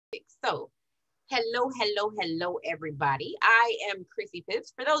So, hello, everybody. I am Chrissy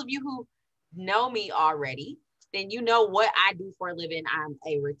Pips. For those of you who know me already, then you know what I do for a living. I'm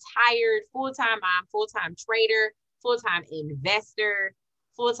a retired full-time trader, full-time investor,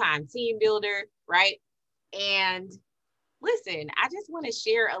 full-time team builder, right? And listen, I just want to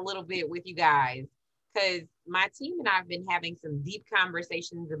share a little bit with you guys because my team and I have been having some deep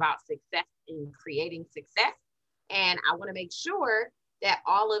conversations about success and creating success. And I want to make sure that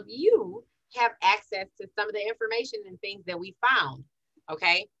all of you have access to some of the information and things that we found.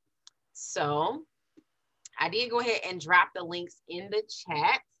 Okay. So I did go ahead and drop the links in the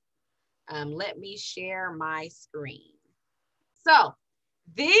chat. Let me share my screen. So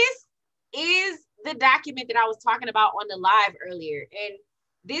this is the document that I was talking about on the live earlier. And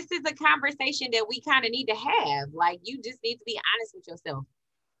this is a conversation that we kind of need to have. Like, you just need to be honest with yourself.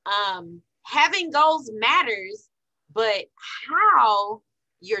 Having goals matters, but how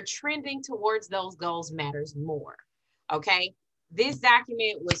you're trending towards those goals matters more. Okay. This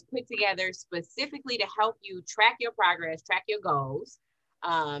document was put together specifically to help you track your progress, track your goals,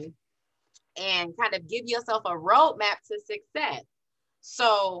 and kind of give yourself a roadmap to success.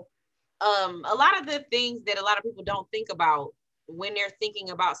 So, a lot of the things that a lot of people don't think about when they're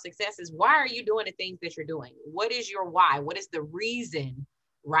thinking about success is, why are you doing the things that you're doing? What is your why? What is the reason,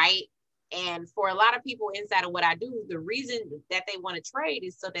 right? And for a lot of people inside of what I do, the reason that they want to trade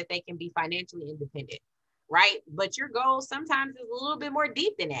is so that they can be financially independent, right? But your goal sometimes is a little bit more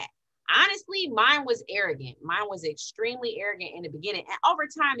deep than that. Honestly, mine was arrogant. Mine was extremely arrogant in the beginning. And over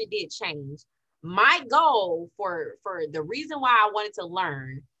time, it did change. My goal for the reason why I wanted to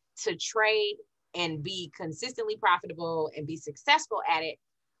learn to trade and be consistently profitable and be successful at it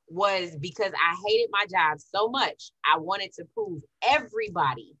was because I hated my job so much. I wanted to prove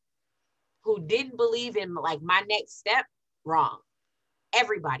everybody who didn't believe in like my next step wrong.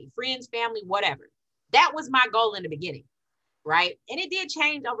 Everybody, friends, family, whatever. That was my goal in the beginning, right? And it did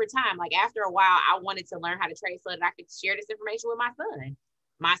change over time. Like, after a while, I wanted to learn how to trade so that I could share this information with my son.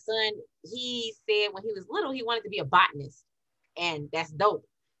 My son, he said when he was little, he wanted to be a botanist. And that's dope,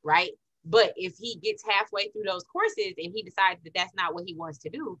 right? But if he gets halfway through those courses and he decides that that's not what he wants to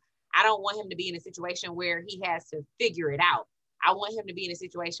do, I don't want him to be in a situation where he has to figure it out. I want him to be in a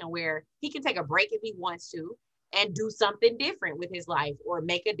situation where he can take a break if he wants to and do something different with his life, or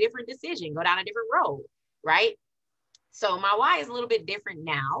make a different decision, go down a different road, right? So my why is a little bit different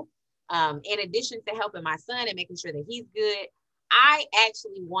now. In addition to helping my son and making sure that he's good, I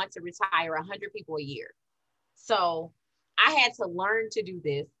actually want to retire 100 people a year. So I had to learn to do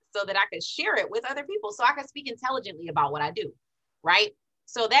this so that I could share it with other people, so I could speak intelligently about what I do, right?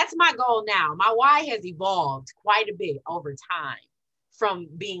 So that's my goal now. My why has evolved quite a bit over time, from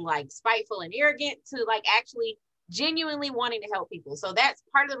being like spiteful and arrogant to like actually genuinely wanting to help people. So that's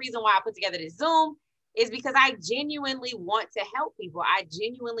part of the reason why I put together this Zoom, is because I genuinely want to help people. I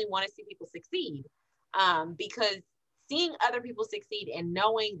genuinely want to see people succeed, because seeing other people succeed and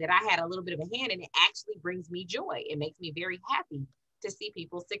knowing that I had a little bit of a hand in it actually brings me joy. It makes me very happy to see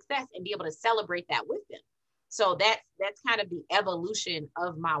people's success and be able to celebrate that with them. So that's kind of the evolution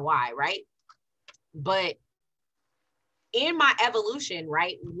of my why, right? But in my evolution,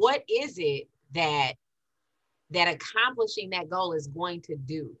 right, what is it that accomplishing that goal is going to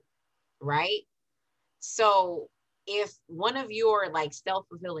do, right? So if one of your like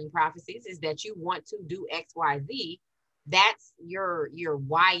self-fulfilling prophecies is that you want to do XYZ, that's your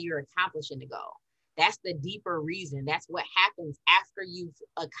why you're accomplishing the goal. That's the deeper reason. That's what happens after you've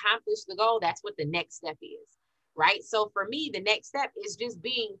accomplished the goal. That's what the next step is, right? So for me, the next step is just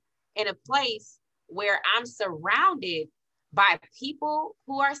being in a place where I'm surrounded by people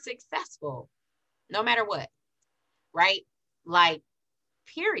who are successful, no matter what, right? Like,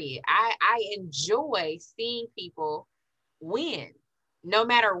 period. I enjoy seeing people win, no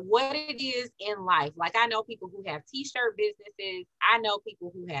matter what it is in life. Like, I know people who have t-shirt businesses. I know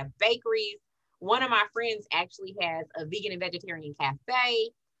people who have bakeries. One of my friends actually has a vegan and vegetarian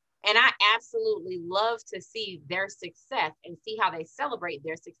cafe. And I absolutely love to see their success and see how they celebrate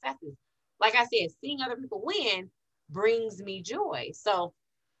their successes. Like I said, seeing other people win brings me joy. So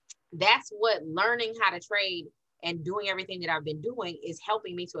that's what learning how to trade and doing everything that I've been doing is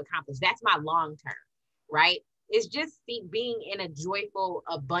helping me to accomplish. That's my long term, right? It's just being in a joyful,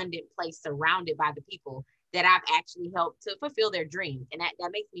 abundant place surrounded by the people that I've actually helped to fulfill their dreams. And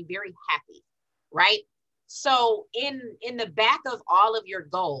that makes me very happy, right? So in the back of all of your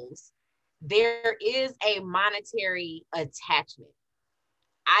goals, there is a monetary attachment.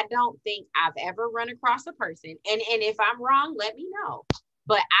 I don't think I've ever run across a person, and if I'm wrong, let me know.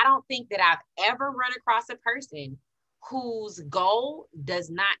 But I don't think that I've ever run across a person whose goal does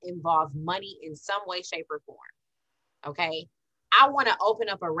not involve money in some way, shape, or form. Okay. I want to open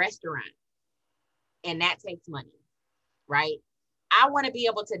up a restaurant, and that takes money, right? I want to be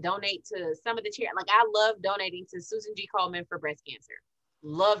able to donate to some of the charity. Like, I love donating to Susan G. Komen for breast cancer.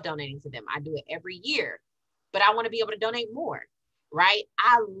 Love donating to them. I do it every year, but I want to be able to donate more, right?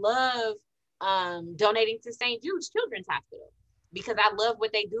 I love donating to St. Jude's Children's Hospital because I love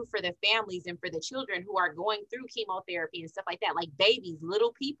what they do for the families and for the children who are going through chemotherapy and stuff like that, like babies,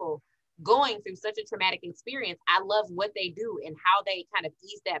 little people going through such a traumatic experience. I love what they do and how they kind of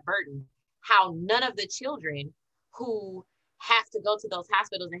ease that burden, how none of the children who have to go to those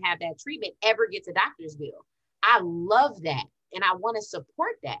hospitals and have that treatment ever gets a doctor's bill. I love that. And I want to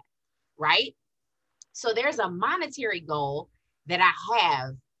support that, right? So there's a monetary goal that I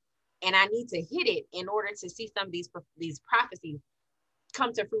have, and I need to hit it in order to see some of these prophecies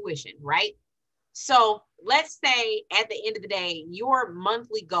come to fruition, right? So let's say at the end of the day, your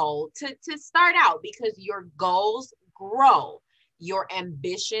monthly goal to start out, because your goals grow, your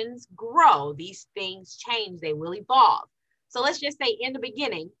ambitions grow, these things change, they will evolve. So let's just say in the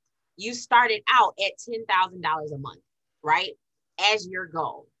beginning, you started out at $10,000 a month, right? As your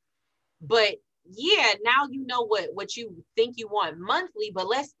goal. But yeah, now you know what you think you want monthly, but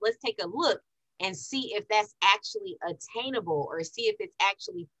let's take a look and see if that's actually attainable or see if it's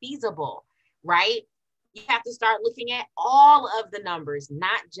actually feasible, right? You have to start looking at all of the numbers,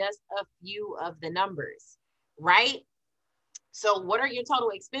 not just a few of the numbers, right? So what are your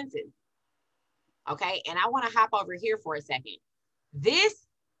total expenses? Okay, and I want to hop over here for a second. This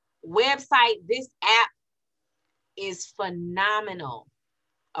website, this app is phenomenal.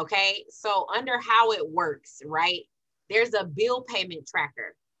 Okay, so under how it works, right? There's a bill payment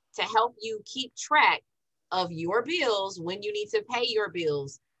tracker to help you keep track of your bills when you need to pay your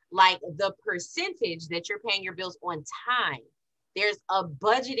bills, like the percentage that you're paying your bills on time. There's a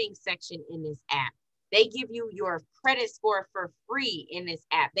budgeting section in this app. They give you your credit score for free in this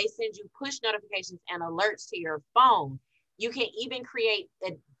app. They send you push notifications and alerts to your phone. You can even create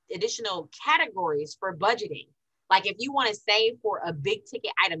additional categories for budgeting. Like if you want to save for a big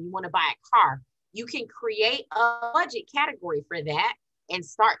ticket item, you want to buy a car, you can create a budget category for that and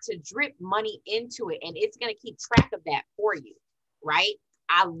start to drip money into it. And it's going to keep track of that for you, right?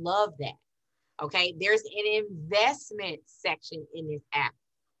 I love that. Okay. There's an investment section in this app.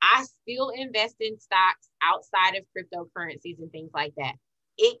 I still invest in stocks outside of cryptocurrencies and things like that.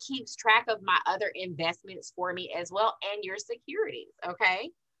 It keeps track of my other investments for me as well and your securities. Okay.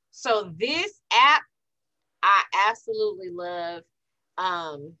 So this app, I absolutely love.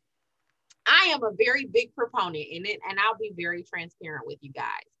 I am a very big proponent in it, and I'll be very transparent with you guys.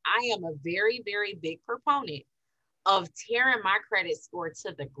 I am a very, very big proponent of tearing my credit score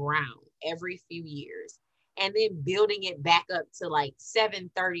to the ground every few years and then building it back up to like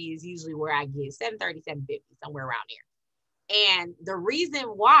 730 is usually where I get 730, 750, somewhere around there. And the reason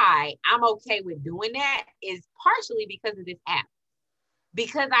why I'm okay with doing that is partially because of this app,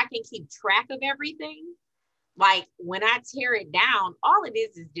 because I can keep track of everything. Like when I tear it down, all it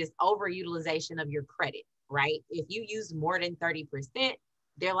is just overutilization of your credit, right? If you use more than 30%,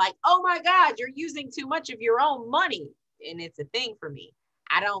 they're like, oh my God, you're using too much of your own money. And it's a thing for me.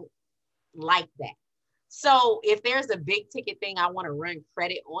 I don't like that. So if there's a big ticket thing I want to run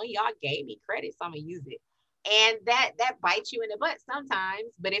credit on, y'all gave me credit, so I'm gonna use it. And that bites you in the butt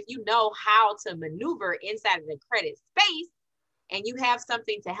sometimes. But if you know how to maneuver inside of the credit space and you have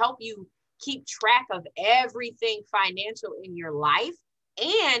something to help you keep track of everything financial in your life,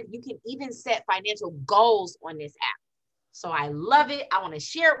 and you can even set financial goals on this app. So I love it. I want to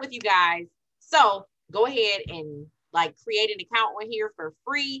share it with you guys. So go ahead and like create an account on here for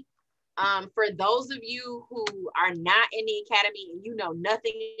free. For those of you who are not in the academy and you know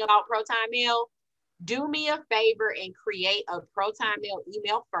nothing about Protonmail, do me a favor and create a Protonmail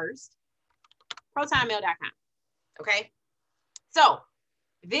email first. Protonmail.com. Okay. So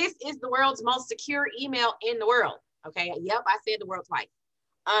this is the world's most secure email in the world. Okay. Yep. I said the word twice.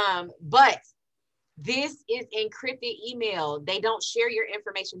 But this is encrypted email. They don't share your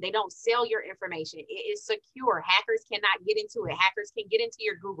information. They don't sell your information. It is secure. Hackers cannot get into it. Hackers can get into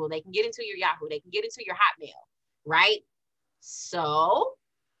your Google. They can get into your Yahoo. They can get into your Hotmail, right? So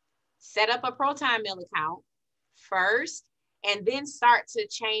set up a Protonmail account first, and then start to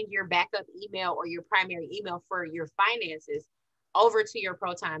change your backup email or your primary email for your finances over to your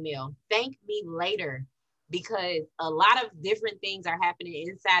Protonmail. Thank me later, because a lot of different things are happening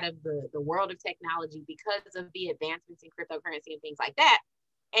inside of the world of technology because of the advancements in cryptocurrency and things like that.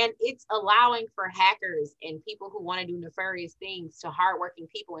 And it's allowing for hackers and people who want to do nefarious things to hardworking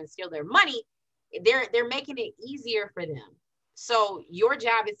people and steal their money. They're making it easier for them. So your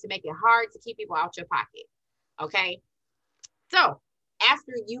job is to make it hard to keep people out your pocket. Okay. So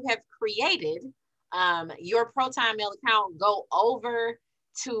after you have created your Protonmail account, go over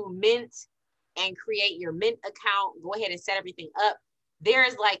to Mint and create your Mint account. Go ahead and set everything up.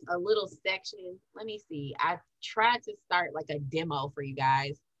 There's like a little section. Let me see. I tried to start like a demo for you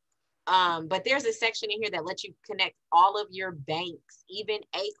guys. But there's a section in here that lets you connect all of your banks, even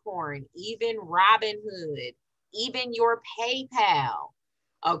Acorn, even Robinhood, even your PayPal.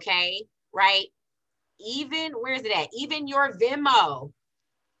 Okay, right? Even, where's it at? Even your Venmo.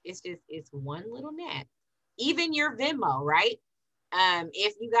 It's one little net. Even your Venmo, right?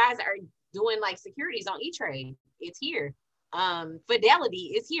 If you guys are doing like securities on E-Trade, it's here.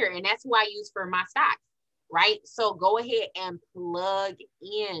 Fidelity is here, and that's who I use for my stocks, right? So go ahead and plug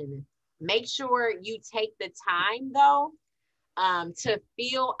in. Make sure you take the time though, to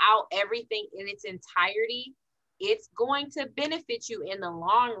fill out everything in its entirety. It's going to benefit you in the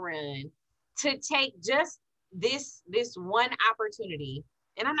long run to take just this one opportunity.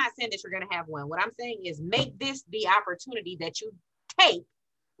 And I'm not saying that you're going to have one. What I'm saying is make this the opportunity that you take,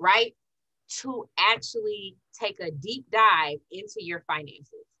 right, to actually take a deep dive into your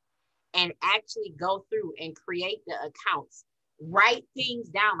finances and actually go through and create the accounts. Write things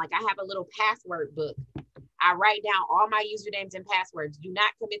down. Like I have a little password book. I write down all my usernames and passwords. Do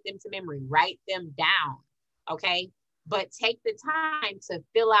not commit them to memory. Write them down. Okay. But take the time to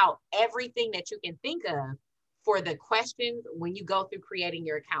fill out everything that you can think of for the questions when you go through creating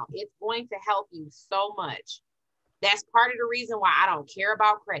your account. It's going to help you so much. That's part of the reason why I don't care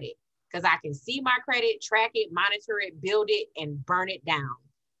about credit, because I can see my credit, track it, monitor it, build it, and burn it down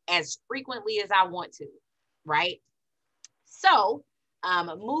as frequently as I want to, right? So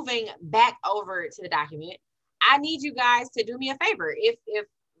moving back over to the document, I need you guys to do me a favor. If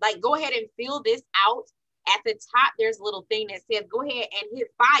like, go ahead and fill this out. At the top, there's a little thing that says, go ahead and hit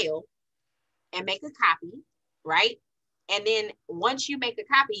file and make a copy, right? And then once you make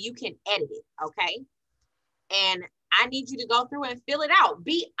a copy, you can edit it, okay? And I need you to go through and fill it out.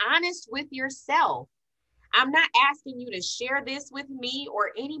 Be honest with yourself. I'm not asking you to share this with me or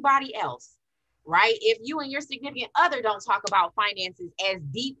anybody else, right? If you and your significant other don't talk about finances as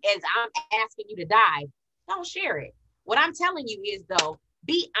deep as I'm asking you to dive, don't share it. What I'm telling you is, though,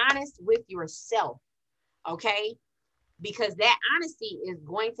 be honest with yourself, okay? Because that honesty is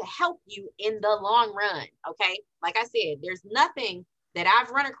going to help you in the long run, okay? Like I said, there's nothing that I've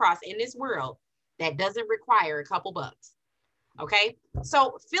run across in this world that doesn't require a couple bucks, okay?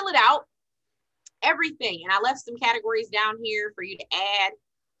 So fill it out, everything. And I left some categories down here for you to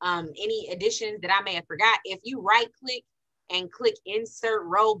add any additions that I may have forgot. If you right click and click insert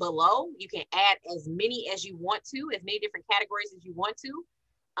row below, you can add as many as you want to, as many different categories as you want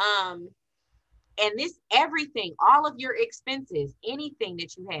to. And this, everything, all of your expenses, anything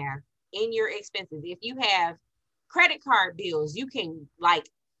that you have in your expenses, if you have credit card bills, you can like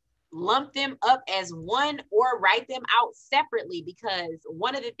lump them up as one or write them out separately, because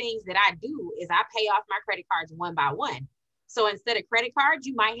one of the things that I do is I pay off my credit cards one by one. So instead of credit cards,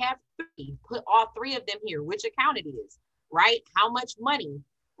 you might have 3. Put all 3 of them here, which account it is, right? How much money,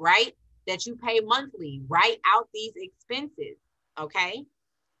 right, that you pay monthly. Write out these expenses, okay?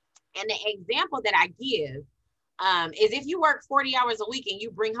 And the example that I give is if you work 40 hours a week and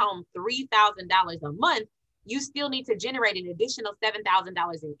you bring home $3,000 a month, you still need to generate an additional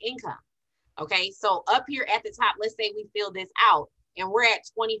 $7,000 in income. Okay, so up here at the top, let's say we fill this out and we're at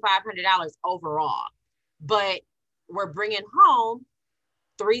 $2,500 overall, but we're bringing home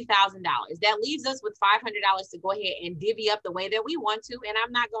 $3,000. That leaves us with $500 to go ahead and divvy up the way that we want to. And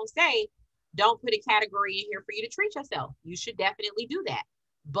I'm not going to say, don't put a category in here for you to treat yourself. You should definitely do that.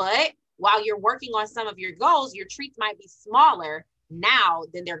 But while you're working on some of your goals, your treats might be smaller now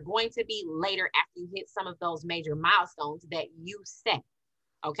than they're going to be later after you hit some of those major milestones that you set.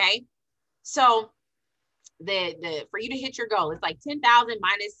 Okay. So for you to hit your goal, it's like 10,000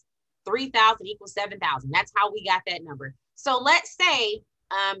 minus 3,000 equals 7,000. That's how we got that number. So let's say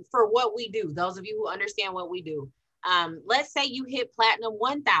for what we do, those of you who understand what we do, let's say you hit platinum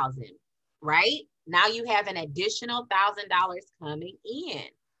 1,000, right? Now you have an additional $1,000 coming in.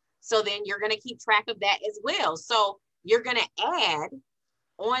 So then you're going to keep track of that as well. So you're going to add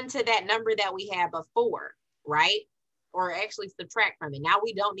on to that number that we had before, right? Or actually subtract from it. Now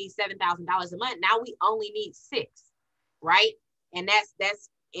we don't need $7,000 a month. Now we only need 6, right? And that's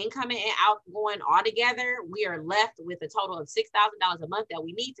incoming and outgoing all together. We are left with a total of $6,000 a month that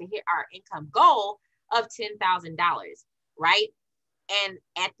we need to hit our income goal of $10,000, right? And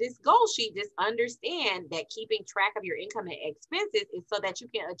at this goal sheet, just understand that keeping track of your income and expenses is so that you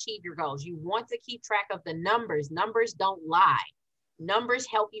can achieve your goals. You want to keep track of the numbers. Numbers don't lie. Numbers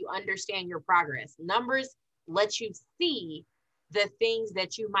help you understand your progress. Numbers let you see the things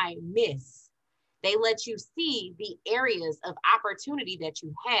that you might miss. They let you see the areas of opportunity that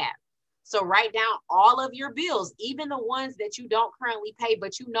you have. So write down all of your bills, even the ones that you don't currently pay,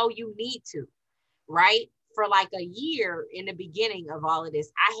 but you know you need to, right? For like a year in the beginning of all of this,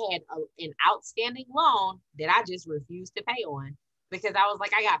 I had an outstanding loan that I just refused to pay on because I was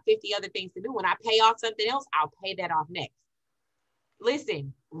like, I got 50 other things to do. When I pay off something else, I'll pay that off next.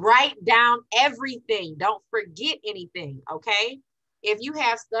 Listen, write down everything. Don't forget anything, okay? If you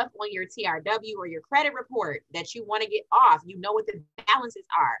have stuff on your TRW or your credit report that you want to get off, you know what the balances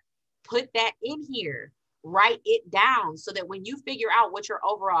are, put that in here. Write it down so that when you figure out what your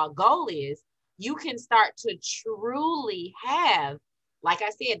overall goal is, you can start to truly have, like I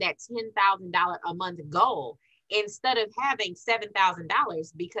said, that $10,000 a month goal instead of having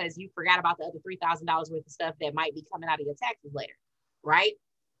 $7,000 because you forgot about the other $3,000 worth of stuff that might be coming out of your taxes later, right?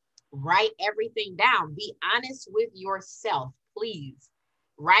 Write everything down. Be honest with yourself, please,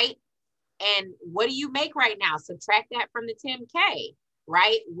 right? And what do you make right now? Subtract that from the 10K,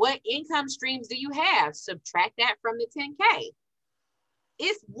 right? What income streams do you have? Subtract that from the 10K.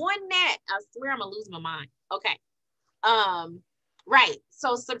 It's one net. I swear I'm gonna lose my mind. Okay. Right.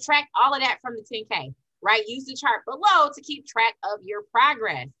 So subtract all of that from the 10K, right? Use the chart below to keep track of your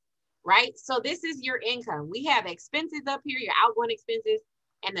progress, right? So this is your income. We have expenses up here, your outgoing expenses,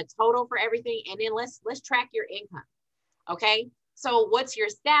 and the total for everything. And then let's track your income. Okay. So what's your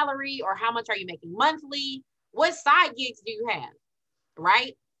salary or how much are you making monthly? What side gigs do you have?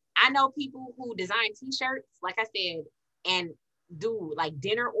 Right? I know people who design t-shirts, like I said, and do like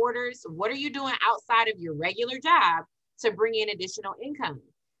dinner orders. What are you doing outside of your regular job to bring in additional income,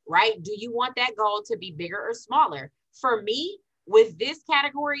 right? Do you want that goal to be bigger or smaller? For me, with this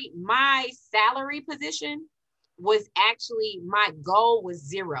category, my salary position was actually, my goal was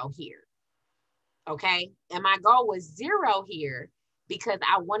 0 here. Okay. And my goal was 0 here because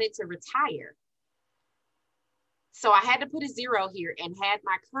I wanted to retire. So I had to put a 0 here and had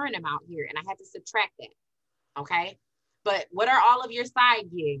my current amount here, and I had to subtract that. Okay. But what are all of your side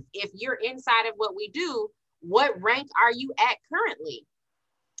gigs? If you're inside of what we do, what rank are you at currently?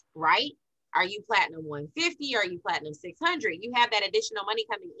 Right? Are you platinum 150? Are you platinum 600? You have that additional money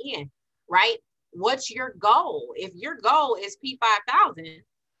coming in, right? What's your goal? If your goal is P5000,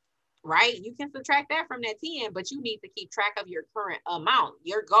 right? You can subtract that from that 10, but you need to keep track of your current amount.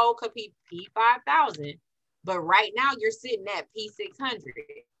 Your goal could be P5000, but right now you're sitting at P600.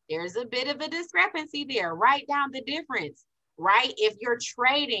 There's a bit of a discrepancy there. Write down the difference, right? If you're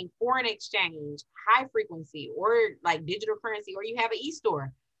trading foreign exchange, high frequency, or like digital currency, or you have an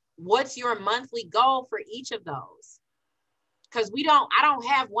e-store, what's your monthly goal for each of those? Because I don't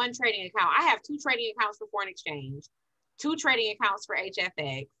have one trading account. I have 2 trading accounts for foreign exchange, 2 trading accounts for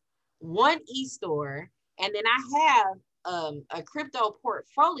HFX, 1 e-store, and then I have a crypto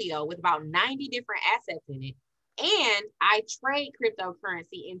portfolio with about 90 different assets in it. And I trade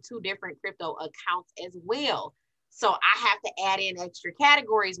cryptocurrency in 2 different crypto accounts as well. So I have to add in extra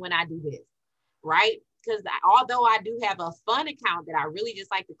categories when I do this, right? Because although I do have a fun account that I really just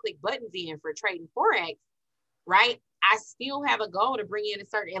like to click buttons in for trading forex, right? I still have a goal to bring in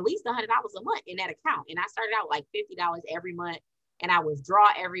at least $100 a month in that account. And I started out like $50 every month, and I withdraw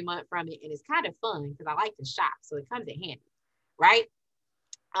every month from it. And it's kind of fun because I like to shop, so it comes in handy, right?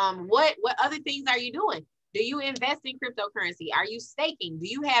 What other things are you doing? Do you invest in cryptocurrency? Are you staking? Do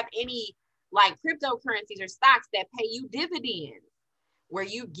you have any like cryptocurrencies or stocks that pay you dividends? Where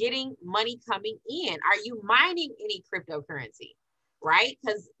you getting money coming in? Are you mining any cryptocurrency? Right?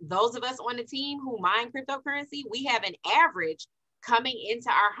 Because those of us on the team who mine cryptocurrency, we have an average coming into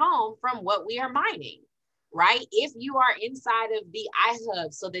our home from what we are mining, right? If you are inside of the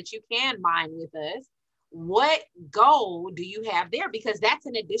iHub so that you can mine with us, what goal do you have there? Because that's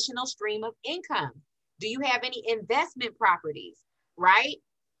an additional stream of income. Do you have any investment properties, right?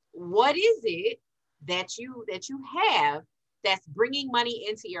 What is it that you have that's bringing money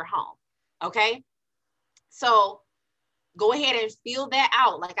into your home? Okay. So go ahead and fill that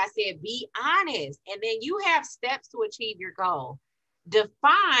out. Like I said, be honest. And then you have steps to achieve your goal.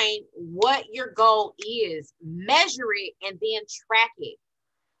 Define what your goal is, measure it, and then track it.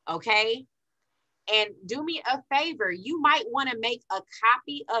 Okay. And do me a favor, you might want to make a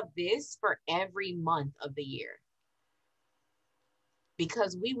copy of this for every month of the year,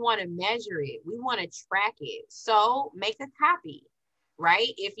 because we want to measure it. We want to track it. So make a copy, right?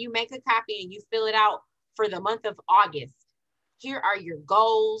 If you make a copy and you fill it out for the month of August, Here are your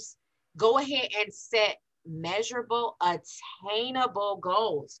goals. Go ahead and set measurable, attainable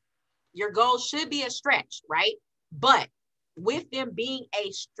goals. Your goals should be a stretch, right? But with them being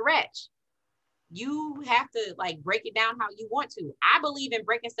a stretch, you have to like break it down how you want to. I believe in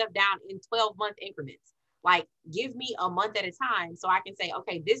breaking stuff down in 12-month increments. Like give me a month at a time so I can say,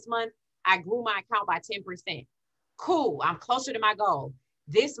 okay, this month I grew my account by 10%. Cool, I'm closer to my goal.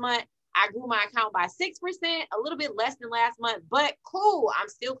 This month I grew my account by 6%, a little bit less than last month, but cool, I'm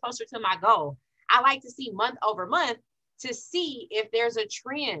still closer to my goal. I like to see month over month to see if there's a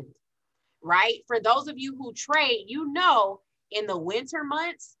trend, right? For those of you who trade, you know, in the winter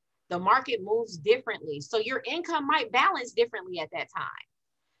months, the market moves differently. So your income might balance differently at that time,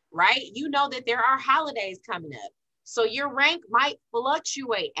 right? You know that there are holidays coming up. So your rank might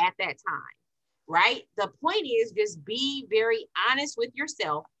fluctuate at that time, right? The point is just be very honest with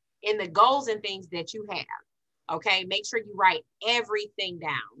yourself in the goals and things that you have. Okay, make sure you write everything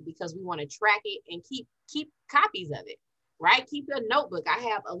down because we want to track it and keep copies of it, right? Keep a notebook. I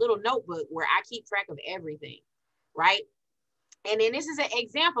have a little notebook where I keep track of everything, right? And then this is an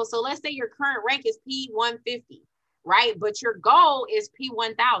example. So let's say your current rank is P150, right? But your goal is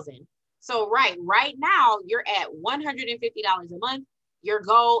P1000. So right now you're at $150 a month. Your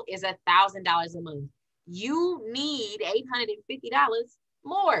goal is $1,000 a month. You need $850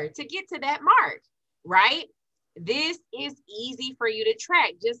 more to get to that mark, right? This is easy for you to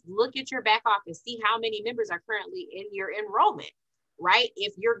track. Just look at your back office, see how many members are currently in your enrollment, right?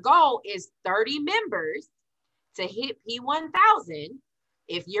 If your goal is 30 members to hit P1000,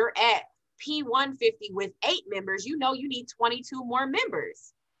 if you're at P150 with 8 members, you know you need 22 more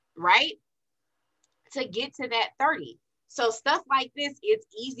members, right? To get to that 30. So stuff like this, it's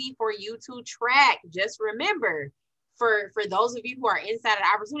easy for you to track. Just remember, for those of you who are inside of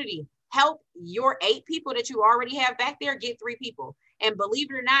opportunity, help your 8 people that you already have back there get 3 people. And believe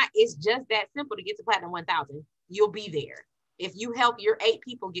it or not, it's just that simple to get to Platinum 1000. You'll be there if you help your 8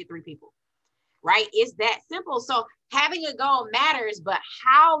 people get 3 people, right? It's that simple. So having a goal matters, but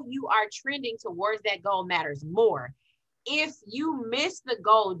how you are trending towards that goal matters more. If you miss the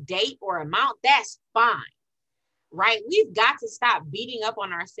goal date or amount, that's fine, right? We've got to stop beating up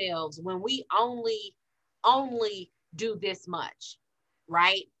on ourselves when we only do this much,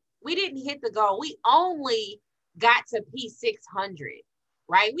 right? We didn't hit the goal. We only got to P600,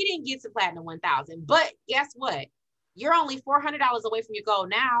 right? We didn't get to Platinum 1000, but guess what? You're only $400 away from your goal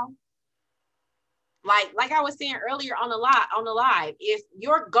now. Like I was saying earlier on the live, if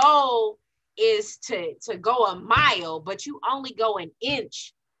your goal is to go a mile, but you only go an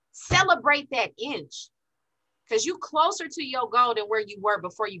inch, celebrate that inch because you closer to your goal than where you were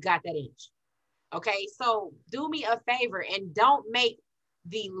before you got that inch. Okay, so do me a favor and don't make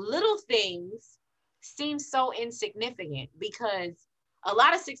the little things seem so insignificant, because a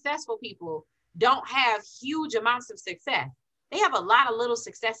lot of successful people don't have huge amounts of success. They have a lot of little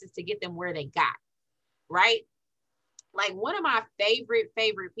successes to get them where they got, right? Like one of my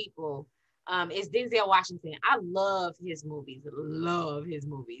favorite people is Denzel Washington. I love his movies,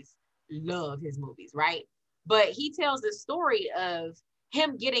 right? But he tells the story of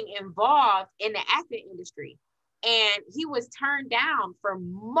him getting involved in the acting industry. And he was turned down for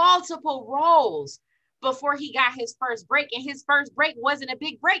multiple roles before he got his first break. And his first break wasn't a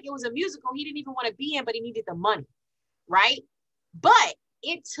big break. It was a musical he didn't even want to be in, but he needed the money, right? But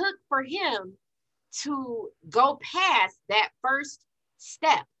it took for him to go past that first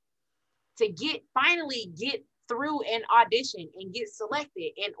step to finally get through an audition and get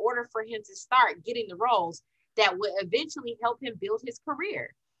selected in order for him to start getting the roles that would eventually help him build his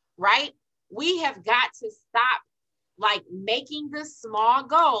career, right? We have got to stop like making the small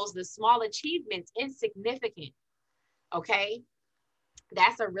goals, the small achievements insignificant, okay?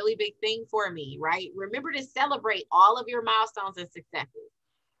 That's a really big thing for me, right? Remember to celebrate all of your milestones and successes,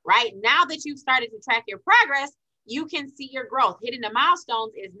 right? Now that you've started to track your progress, you can see your growth. Hitting the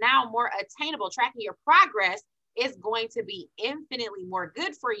milestones is now more attainable. Tracking your progress is going to be infinitely more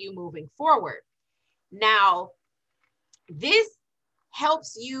good for you moving forward. Now, this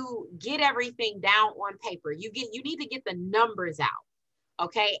helps you get everything down on paper. You need to get the numbers out.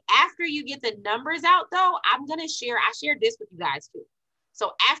 Okay. After you get the numbers out though, I shared this with you guys too.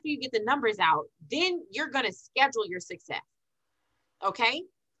 So after you get the numbers out, then you're going to schedule your success. Okay.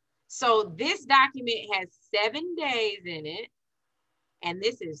 So this document has 7 days in it. And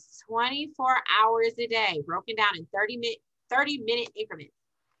this is 24 hours a day, broken down in 30-minute increments.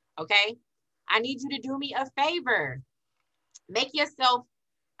 Okay. I need you to do me a favor. Make yourself,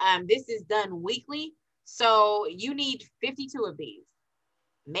 this is done weekly. So you need 52 of these.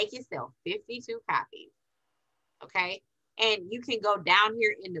 Make yourself 52 copies. Okay. And you can go down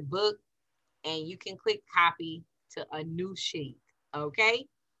here in the book and you can click copy to a new sheet, okay?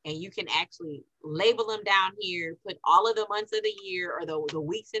 And you can actually label them down here, put all of the months of the year or the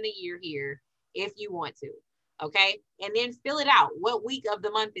weeks in the year here if you want to, okay? And then fill it out. What week of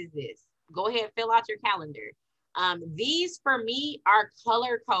the month is this? Go ahead, fill out your calendar. These for me are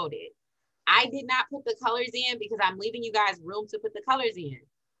color coded. I did not put the colors in because I'm leaving you guys room to put the colors in.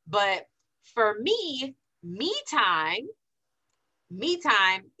 But for me, me time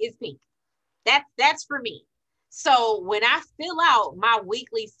is pink. That's for me. So when I fill out my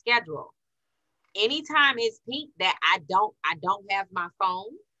weekly schedule, anytime it's pink that I don't have my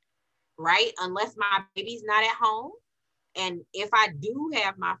phone, right? Unless my baby's not at home. And if I do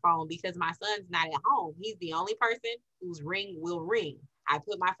have my phone, because my son's not at home, he's the only person whose ring will ring. I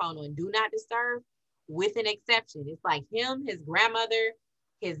put my phone on do not disturb with an exception. It's like him, his grandmother,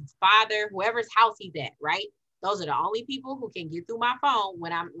 his father, whoever's house he's at, right? Those are the only people who can get through my phone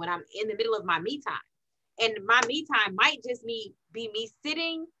when I'm in the middle of my me time. And my me time might just be me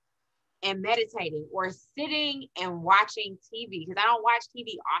sitting and meditating or sitting and watching TV, because I don't watch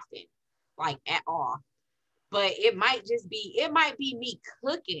TV often, like at all. But it might be me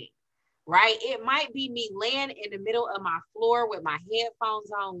cooking, right? It might be me laying in the middle of my floor with my headphones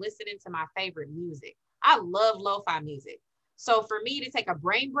on, listening to my favorite music. I love lo-fi music. So for me to take a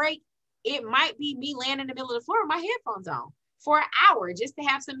brain break, it might be me laying in the middle of the floor with my headphones on for an hour just to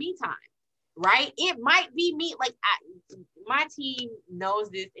have some me time, right? It might be me, like my team knows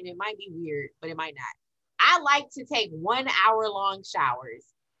this and it might be weird, but it might not. I like to take 1 hour long showers.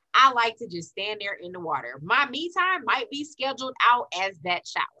 I like to just stand there in the water. My me time might be scheduled out as that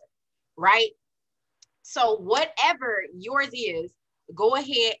shower, right? So whatever yours is, go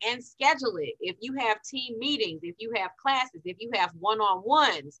ahead and schedule it. If you have team meetings, if you have classes, if you have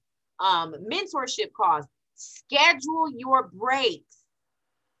one-on-ones, mentorship calls, schedule your breaks.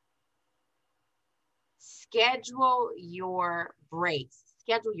 Schedule your breaks.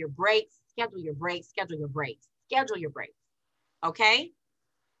 Schedule your breaks. Schedule your breaks. Schedule your breaks. Schedule your breaks. Okay?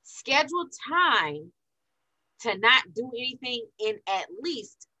 Schedule time to not do anything in at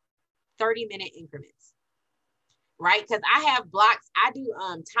least 30-minute increments, right? Because I have blocks. I do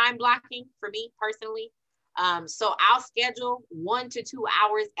time blocking for me personally. So I'll schedule 1 to 2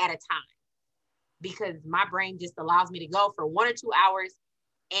 hours at a time because my brain just allows me to go for 1 or 2 hours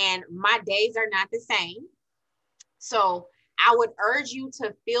and my days are not the same. So I would urge you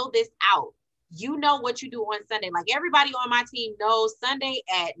to fill this out. You know what you do on Sunday. Like everybody on my team knows Sunday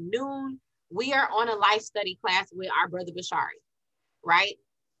at noon, we are on a life study class with our brother Bashari, right?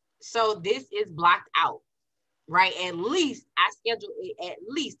 So this is blocked out, right? At least I schedule it at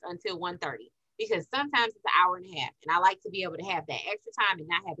least until 1:30 because sometimes it's an hour and a half. And I like to be able to have that extra time and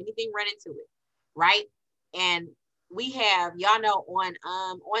not have anything run into it, right? And we have, y'all know,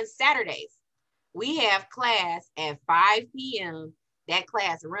 on Saturdays, we have class at 5 p.m. That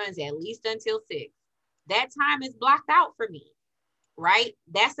class runs at least until 6. That time is blocked out for me, right?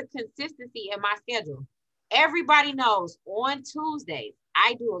 That's a consistency in my schedule. Everybody knows on Tuesdays,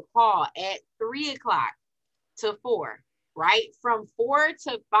 I do a call at 3 o'clock to 4, right? From 4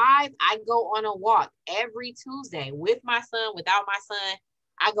 to 5, I go on a walk every Tuesday with my son, without my son.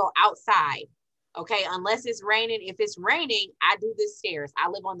 I go outside, okay? Unless it's raining. If it's raining, I do the stairs. I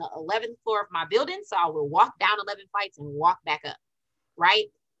live on the 11th floor of my building, so I will walk down 11 flights and walk back up. Right?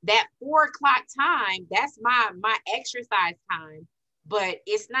 That 4 o'clock time, that's my exercise time, but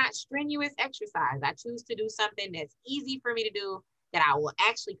it's not strenuous exercise. I choose to do something that's easy for me to do that I will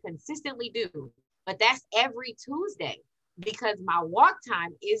actually consistently do. But that's every Tuesday because my walk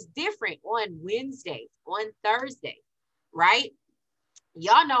time is different on Wednesdays, on Thursday, right?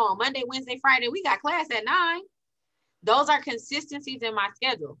 Y'all know on Monday, Wednesday, Friday, we got class at 9. Those are consistencies in my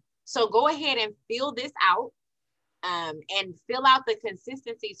schedule. So go ahead and fill this out. And fill out the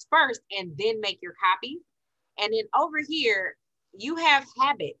consistencies first and then make your copy. And then over here, you have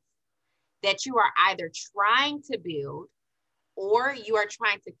habits that you are either trying to build or you are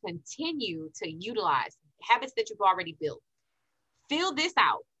trying to continue to utilize, habits that you've already built. Fill this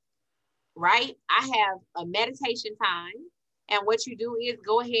out, right? I have a meditation time. And what you do is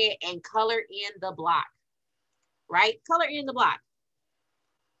go ahead and color in the block, right? Color in the block.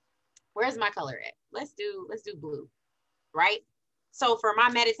 Where's my color at? Let's do blue, right? So for my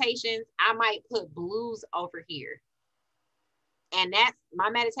meditations, I might put blues over here. And that's, my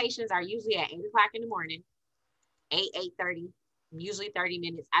meditations are usually at 8 o'clock in the morning, 8:30, usually 30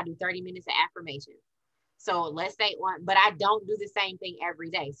 minutes. I do 30 minutes of affirmation. So let's say one, but I don't do the same thing every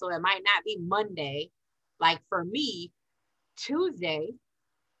day. So it might not be Monday. Like for me, Tuesday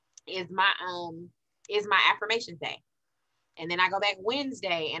is my affirmations day. And then I go back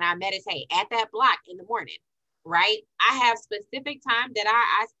Wednesday and I meditate at that block in the morning, right? I have specific time that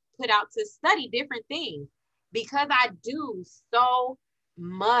I put out to study different things because I do so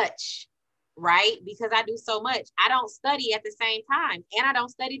much, right? Because I do so much. I don't study at the same time and I don't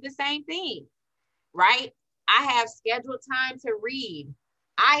study the same thing, right? I have scheduled time to read.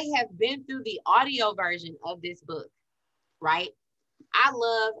 I have been through the audio version of this book, right? I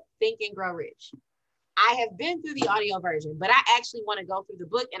love Think and Grow Rich. I have been through the audio version, but I actually want to go through the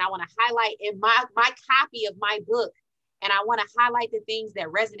book and I want to highlight in my copy of my book, and I want to highlight the things that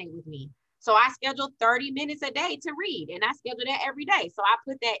resonate with me. So I schedule 30 minutes a day to read, and I schedule that every day. So I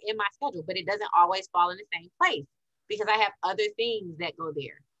put that in my schedule, but it doesn't always fall in the same place because I have other things that go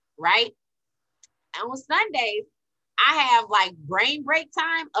there, right? And on Sundays, I have like brain break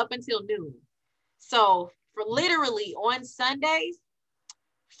time up until noon. So for literally on Sundays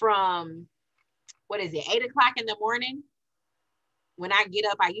from 8 o'clock in the morning. When I get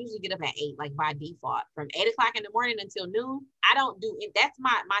up, I usually get up at 8, like by default. From 8 o'clock in the morning until noon, I don't do it. That's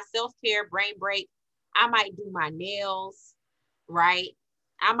my self-care brain break. I might do my nails, right?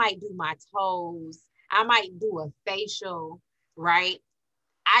 I might do my toes. I might do a facial, right?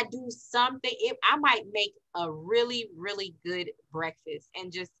 I do something. I might make a really, really good breakfast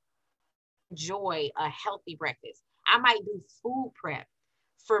and just enjoy a healthy breakfast. I might do food prep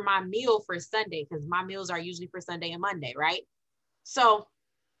for my meal for Sunday, because my meals are usually for Sunday and Monday, right? So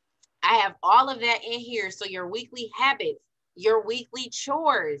I have all of that in here. So your weekly habits, your weekly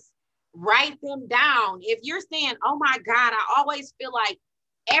chores, write them down. If you're saying, oh my God, I always feel like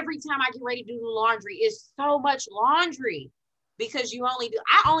every time I get ready to do the laundry, it's so much laundry, because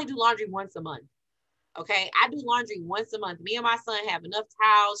I only do laundry once a month. Okay. I do laundry once a month. Me and my son have enough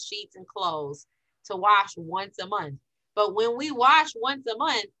towels, sheets, and clothes to wash once a month. But when we wash once a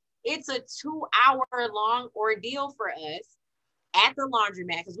month, it's a 2-hour-long ordeal for us at the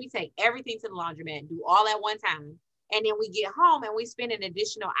laundromat, because we take everything to the laundromat, do all at one time. And then we get home and we spend an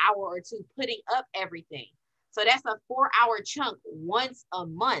additional hour or two putting up everything. So that's a 4-hour chunk once a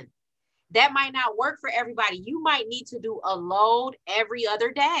month. That might not work for everybody. You might need to do a load every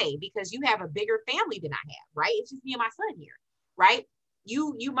other day because you have a bigger family than I have, right? It's just me and my son here, right?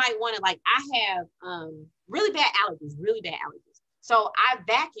 You might want to, like, I have really bad allergies. So I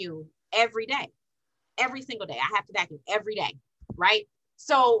vacuum every day, every single day. I have to vacuum every day, right?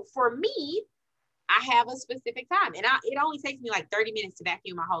 So for me, I have a specific time, and it only takes me like 30 minutes to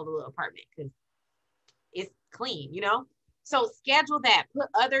vacuum my whole little apartment because it's clean, So schedule that, put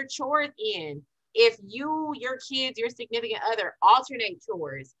other chores in. If you, your kids, your significant other alternate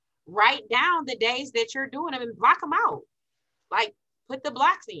chores, write down the days that you're doing them and block them out. Like, put the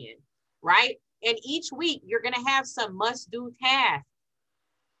blocks in, right? And each week you're going to have some must-do tasks.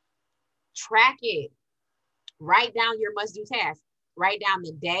 Track it. Write down your must-do tasks. Write down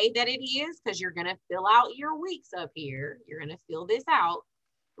the day that it is, because you're going to fill out your weeks up here. You're going to fill this out,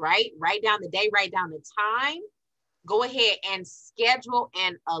 right? Write down the day, write down the time. Go ahead and schedule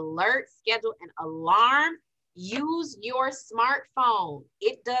an alert, schedule an alarm. Use your smartphone.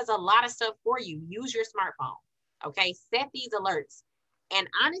 It does a lot of stuff for you. Use your smartphone, okay? Set these alerts. And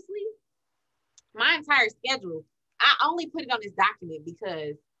honestly, my entire schedule, I only put it on this document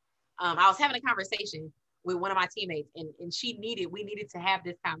because I was having a conversation with one of my teammates, and we needed to have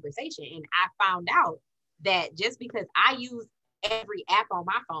this conversation. And I found out that just because I use every app on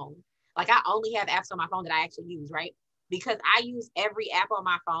my phone, like I only have apps on my phone that I actually use, right? Because I use every app on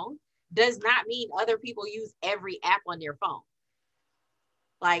my phone does not mean other people use every app on their phone.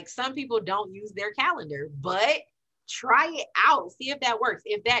 Like, some people don't use their calendar, but try it out. See if that works.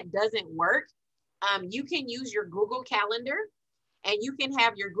 If that doesn't work, you can use your Google Calendar, and you can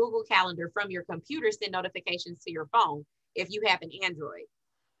have your Google Calendar from your computer send notifications to your phone if you have an Android.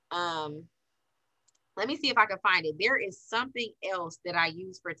 Let me see if I can find it. There is something else that I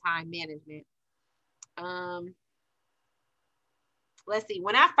use for time management. Let's see.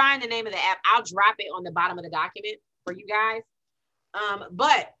 When I find the name of the app, I'll drop it on the bottom of the document for you guys.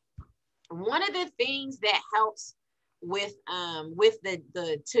 But one of the things that helps with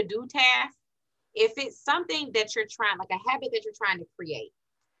the to-do task, if it's something that you're trying, like a habit that you're trying to create,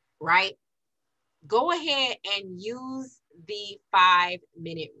 right? Go ahead and use the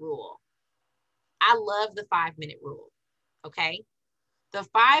 5-minute rule. I love the 5-minute rule, okay? The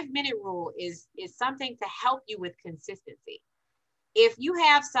 5-minute rule is something to help you with consistency. If you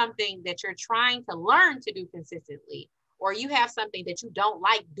have something that you're trying to learn to do consistently, or you have something that you don't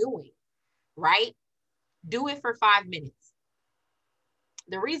like doing, right? Do it for 5 minutes.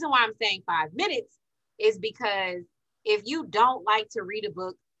 The reason why I'm saying 5 minutes is because if you don't like to read a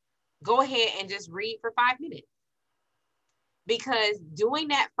book, go ahead and just read for 5 minutes. because doing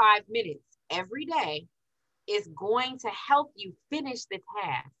that 5 minutes every day is going to help you finish the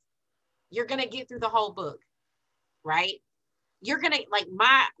task. You're going to get through the whole book, right? You're going to, like,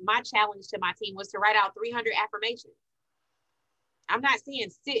 my challenge to my team was to write out 300 affirmations. I'm not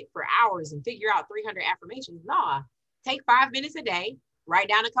saying sit for hours and figure out 300 affirmations. No, take 5 minutes a day, write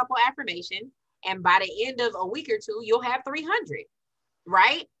down a couple affirmations, and by the end of a week or two, you'll have 300,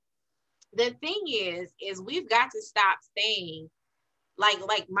 right? The thing is we've got to stop saying,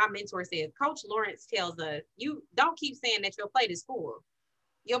 like my mentor says, Coach Lawrence tells us, you don't keep saying that your plate is full.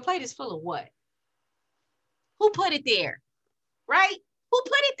 Your plate is full of what? Who put it there? Right? Who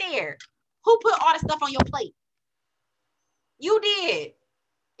put it there? Who put all the stuff on your plate? You did.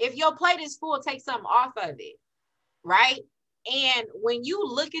 If your plate is full, take something off of it, right? And when you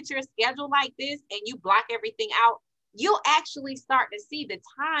look at your schedule like this and you block everything out, you'll actually start to see the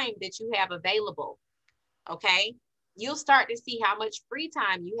time that you have available, okay? You'll start to see how much free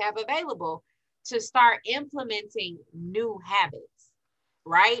time you have available to start implementing new habits,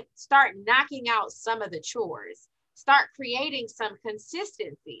 right? Start knocking out some of the chores. Start creating some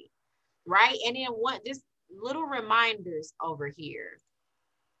consistency, right? And then just little reminders over here.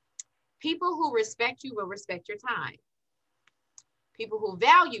 People who respect you will respect your time. People who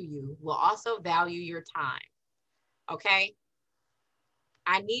value you will also value your time, okay?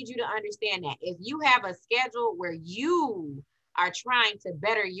 I need you to understand that. If you have a schedule where you are trying to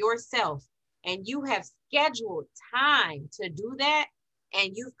better yourself and you have scheduled time to do that,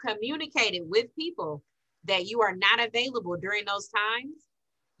 and you've communicated with people that you are not available during those times,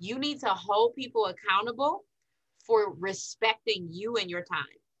 you need to hold people accountable for respecting you and your time,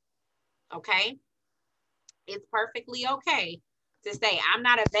 okay? It's perfectly okay to say, I'm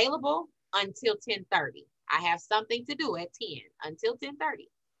not available until 10:30. I have something to do at 10 until 10:30.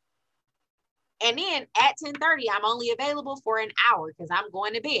 And then at 10:30, I'm only available for an hour because I'm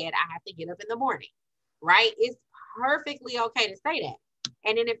going to bed. I have to get up in the morning, right? It's perfectly okay to say that.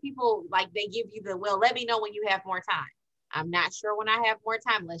 And then if people, like, they give you the, well, let me know when you have more time. I'm not sure when I have more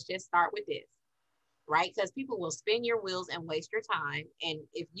time. Let's just start with this, right? Because people will spin your wheels and waste your time. And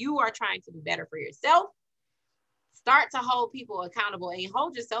if you are trying to do better for yourself, start to hold people accountable and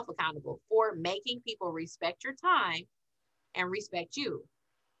hold yourself accountable for making people respect your time and respect you.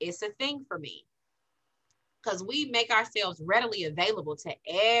 It's a thing for me because we make ourselves readily available to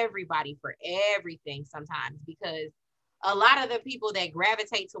everybody for everything sometimes, because a lot of the people that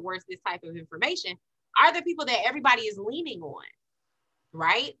gravitate towards this type of information are the people that everybody is leaning on,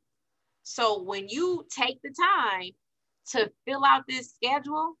 right? So when you take the time to fill out this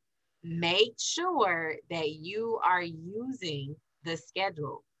schedule, make sure that you are using the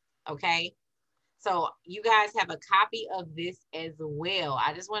schedule, okay? So you guys have a copy of this as well.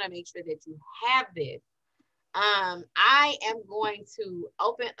 I just want to make sure that you have this. I am going to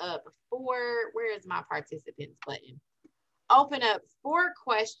open up where is my participants button? Open up 4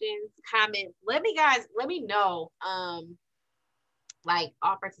 questions, comments. Let me know, like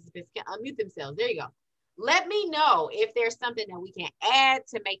all participants can unmute themselves. There you go. Let me know if there's something that we can add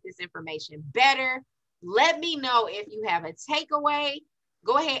to make this information better. Let me know if you have a takeaway.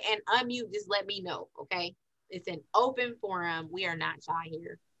 Go ahead and unmute. Just let me know, okay? It's an open forum. We are not shy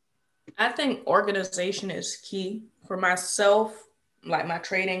here. I think organization is key for myself. Like, my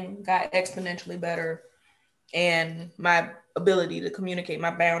trading got exponentially better, and my ability to communicate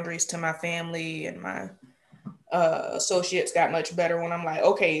my boundaries to my family and my associates got much better when I'm like,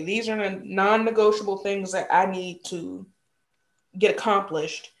 okay, these are the non-negotiable things that I need to get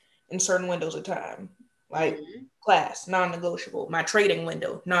accomplished in certain windows of time. Like class, non-negotiable. My trading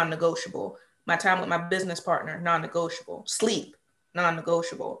window, non-negotiable. My time with my business partner, non-negotiable. Sleep,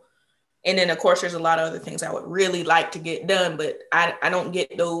 non-negotiable. And then, of course, there's a lot of other things I would really like to get done, but I don't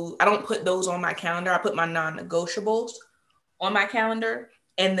get those. I don't put those on my calendar. I put my non-negotiables on my calendar.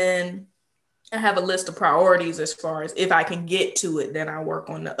 And then I have a list of priorities as far as if I can get to it, then I work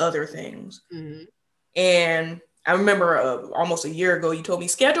on the other things. Mm-hmm. And I remember almost a year ago, you told me,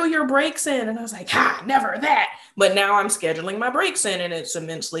 schedule your breaks in. And I was like, never that. But now I'm scheduling my breaks in, and it's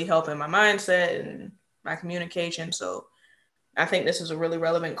immensely helping my mindset and my communication. So I think this is a really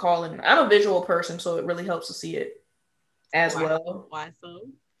relevant call. And I'm a visual person, so it really helps to see it as well. Why so?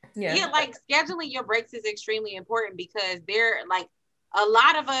 Yeah, like scheduling your breaks is extremely important because they're like, a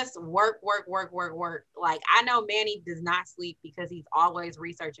lot of us work. Like, I know Manny does not sleep because he's always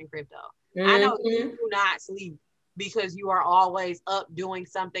researching crypto. Mm-hmm. I know you do not sleep because you are always up doing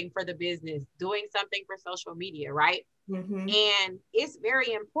something for the business, doing something for social media, right? Mm-hmm. And it's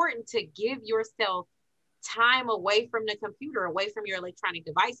very important to give yourself time away from the computer, away from your electronic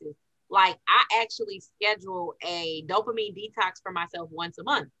devices. Like I actually schedule a dopamine detox for myself once a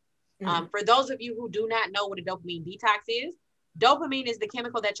month. For those of you who do not know what a dopamine detox is, dopamine is the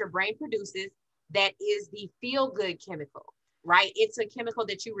chemical that your brain produces that is the feel-good chemical, right? It's a chemical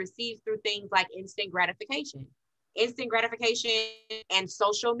that you receive through things like instant gratification and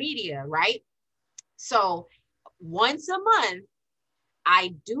social media, right? So once a month,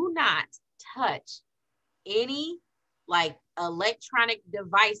 I do not touch any like electronic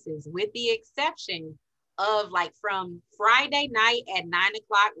devices with the exception of like from Friday night at 9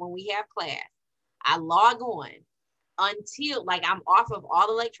 o'clock when we have class. I log on until like I'm off of all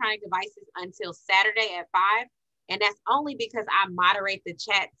electronic devices until Saturday at 5. And that's only because I moderate the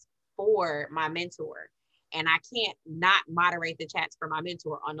chats for my mentor. And I can't not moderate the chats for my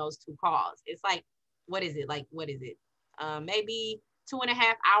mentor on those 2 calls. It's like, what is it? Maybe 2.5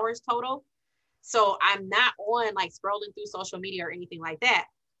 hours total. So I'm not on like scrolling through social media or anything like that.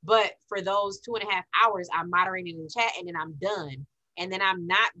 But for those 2.5 hours, I'm moderating the chat and then I'm done. And then I'm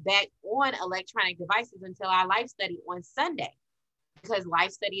not back on electronic devices until I life study on Sunday, because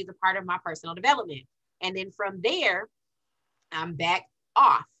life study is a part of my personal development. And then from there, I'm back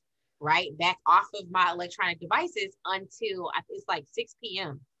off, right? Back off of my electronic devices until it's like 6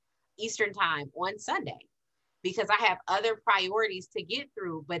 p.m. Eastern time on Sunday, because I have other priorities to get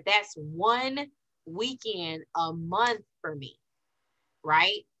through. But that's one weekend a month for me,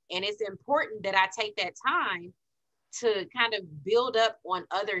 right? And it's important that I take that time to kind of build up on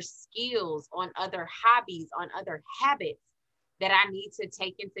other skills, on other hobbies, on other habits that I need to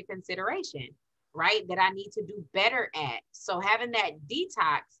take into consideration, right? That I need to do better at. So having that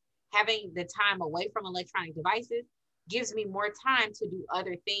detox, having the time away from electronic devices gives me more time to do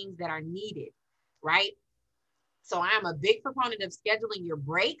other things that are needed, right? So I'm a big proponent of scheduling your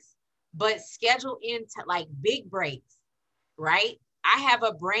breaks, but schedule into like big breaks, right? I have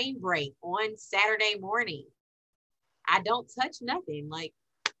a brain break on Saturday morning. I don't touch nothing, like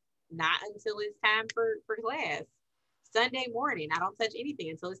not until it's time for class. Sunday morning, I don't touch anything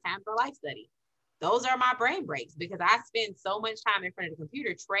until it's time for life study. Those are my brain breaks because I spend so much time in front of the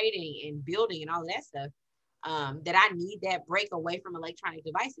computer trading and building and all of that stuff that I need that break away from electronic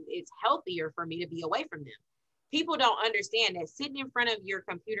devices. It's healthier for me to be away from them. People don't understand that sitting in front of your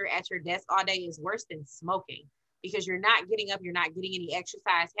computer at your desk all day is worse than smoking, because you're not getting up, you're not getting any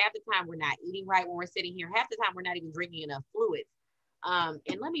exercise. Half the time we're not eating right when we're sitting here. Half the time we're not even drinking enough fluids.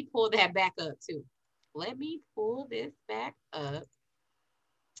 And let me pull that back up too. Let me pull this back up.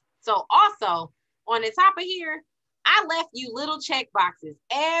 So also on the top of here, I left you little check boxes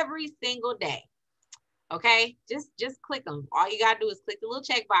every single day. Okay, just click them. All you gotta do is click the little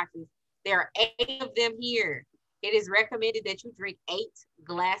check boxes. There are 8 of them here. It is recommended that you drink 8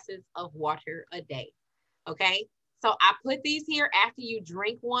 glasses of water a day. Okay, so I put these here after you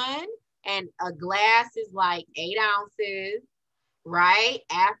drink one, and a glass is like 8 ounces, right?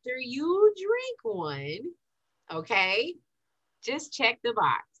 After you drink one, okay, just check the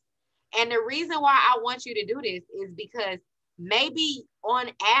box. And the reason why I want you to do this is because maybe on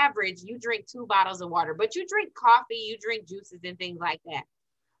average you drink 2 bottles of water, but you drink coffee, you drink juices and things like that.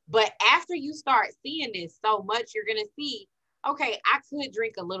 But after you start seeing this so much, you're going to see, okay, I could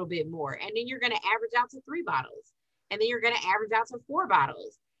drink a little bit more. And then you're going to average out to 3 bottles. And then you're going to average out to 4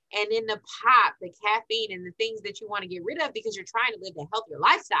 bottles. And then the pop, the caffeine, and the things that you want to get rid of because you're trying to live a healthier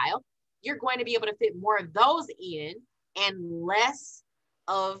lifestyle, you're going to be able to fit more of those in and less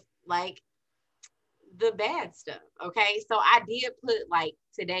of like the bad stuff. Okay. So I did put like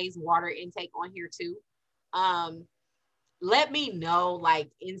today's water intake on here too. Let me know like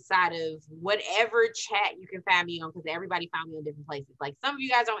inside of whatever chat you can find me on, because everybody found me on different places. Like some of you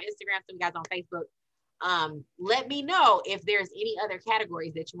guys on Instagram, some of you guys on Facebook. Let me know if there's any other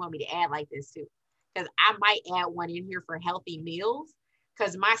categories that you want me to add like this too, because I might add one in here for healthy meals,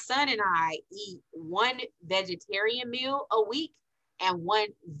 because my son and I eat 1 vegetarian meal a week and 1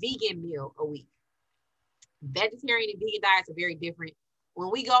 vegan meal a week. Vegetarian and vegan diets are very different.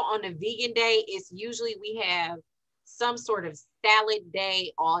 When we go on a vegan day, it's usually we have some sort of salad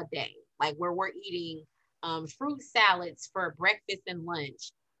day all day, like where we're eating fruit salads for breakfast and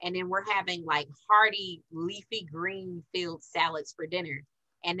lunch. And then we're having like hearty leafy green filled salads for dinner.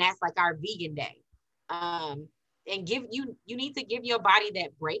 And that's like our vegan day. And you need to give your body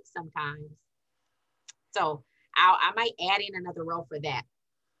that break sometimes. So I might add in another row for that.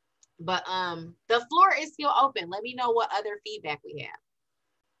 But the floor is still open. Let me know what other feedback we have.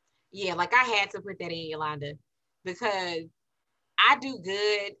 Yeah, like I had to put that in, Yolanda, because I do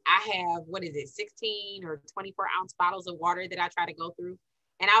good. I have, 16 or 24 ounce bottles of water that I try to go through.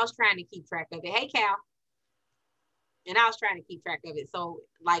 And I was trying to keep track of it. Hey, Cal. And I was trying to keep track of it. So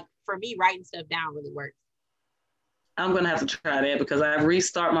like for me, writing stuff down really works. I'm gonna have to try that because I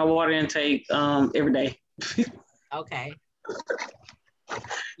restart my water intake every day. Okay.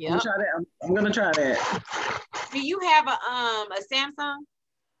 Yeah. I'm gonna try that. Do you have a Samsung?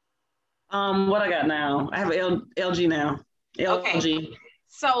 What I got now? I have an LG now. LG. Okay.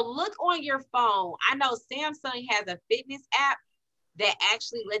 So look on your phone. I know Samsung has a fitness app that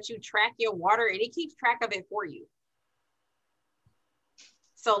actually lets you track your water, and it keeps track of it for you.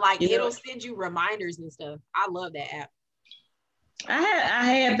 So like it'll send you reminders and stuff. I love that app. I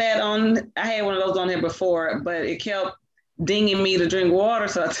had that on. I had one of those on there before, but it kept dinging me to drink water,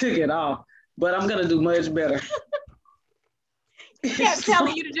 so I took it off. But I'm gonna do much better. It kept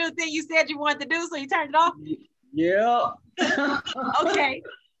telling you to do the thing you said you wanted to do, so you turned it off. Yep. Okay.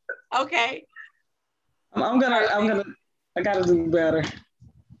 I gotta do better.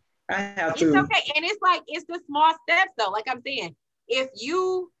 I have to. It's okay, and it's the small steps though. Like I'm saying, if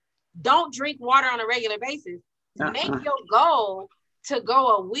you don't drink water on a regular basis, make your goal to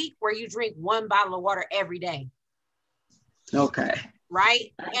go a week where you drink 1 bottle of water every day. Okay.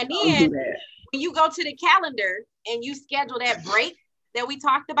 Right? And then when you go to the calendar and you schedule that break that we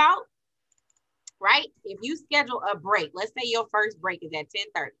talked about, right? If you schedule a break, let's say your first break is at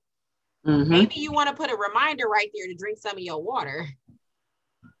 10:30. Maybe you want to put a reminder right there to drink some of your water.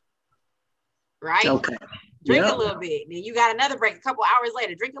 Right? Okay. Drink a little bit. Then you got another break a couple hours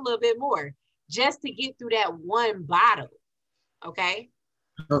later. Drink a little bit more just to get through that 1 bottle. Okay?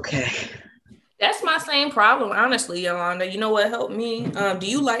 Okay. That's my same problem, honestly, Yolanda. You know what helped me? Do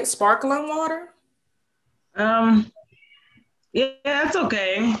you like sparkling water? Yeah, that's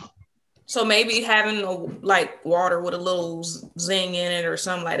okay. So maybe having like water with a little zing in it or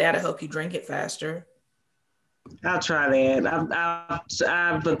something like that to help you drink it faster. I'll try that.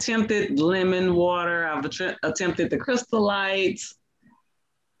 I've attempted lemon water. I've attempted the Crystal Lights.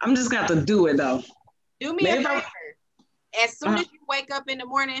 I'm just gonna have to do it though. Do me a favor. As soon as you wake up in the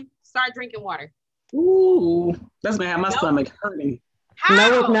morning, start drinking water. Ooh, that's gonna have my stomach hurting. How?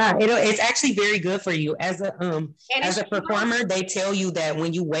 No, it's not. It's actually very good for you. As a performer, they tell you that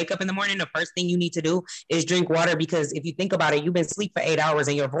when you wake up in the morning, the first thing you need to do is drink water, because if you think about it, you've been asleep for 8 hours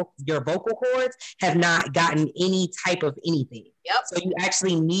and your vocal cords have not gotten any type of anything. Yep. So you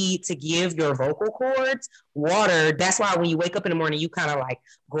actually need to give your vocal cords water. That's why when you wake up in the morning, you kind of like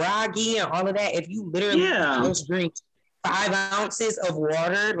groggy and all of that. If you literally just drink 5 ounces of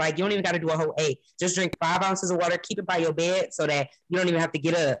water, like you don't even got to do a whole 8. Just drink 5 ounces of water, keep it by your bed so that you don't even have to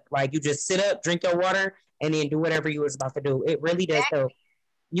get up. Like you just sit up, drink your water, and then do whatever you was about to do. It really does help.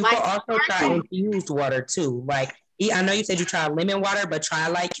 You can also try infused water too. Like I know you said you tried lemon water, but try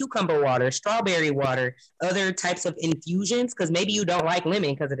like cucumber water, strawberry water, other types of infusions, because maybe you don't like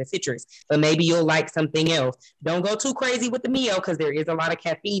lemon because of the citrus, but maybe you'll like something else. Don't go too crazy with the Mio because there is a lot of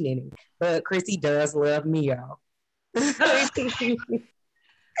caffeine in it. But Chrissy does love Mio. Infusions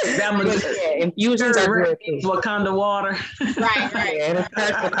are good too. Wakanda water. Right. Yeah, it's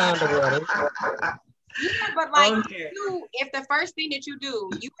Wakanda water. Yeah, but like if the first thing that you do,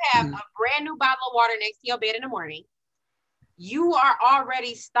 you have a brand new bottle of water next to your bed in the morning, you are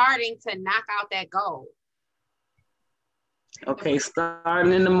already starting to knock out that goal. Okay,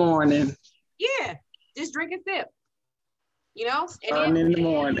 starting in the morning. Yeah, just drink a sip. You know? Starting in the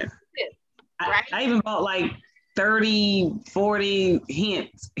morning. Right? I even bought like 30, 40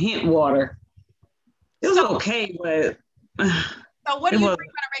 hint water. It was okay, but so what do you drink on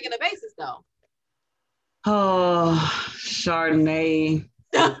a regular basis though? Oh, Chardonnay.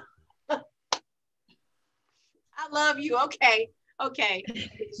 I love you. Okay.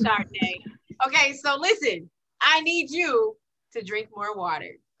 Chardonnay. Okay, so listen, I need you to drink more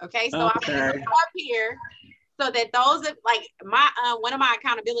water. Okay, so I'm gonna come up here so that those that like my one of my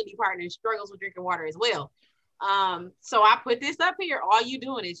accountability partners struggles with drinking water as well. So I put this up here. All you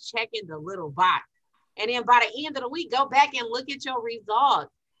doing is checking the little box, and then by the end of the week, go back and look at your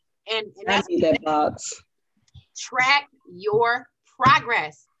results. And that's that box. Track your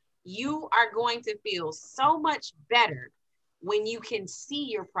progress. You are going to feel so much better when you can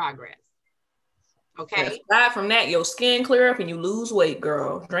see your progress. Okay. Aside from that, your skin clear up and you lose weight,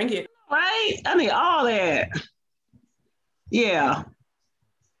 girl. Drink it. Right? I need all that. Yeah.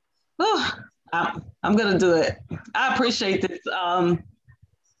 I'm gonna do it. I appreciate this.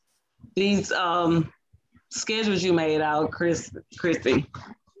 These schedules you made out, Chrissy.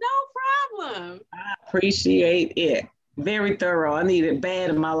 No problem. I appreciate it. Very thorough. I need it bad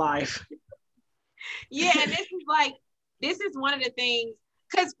in my life. Yeah, and this is one of the things,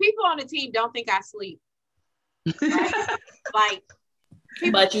 because people on the team don't think I sleep. Right? Like,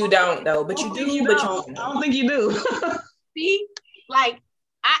 But you don't though. But you do. But I don't think you do. See, like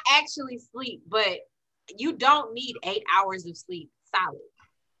I actually sleep, but you don't need 8 hours of sleep solid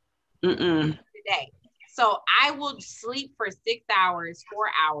today. So I will sleep for 6 hours, 4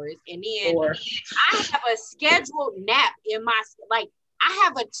 hours, and then I have a scheduled nap in my, like, I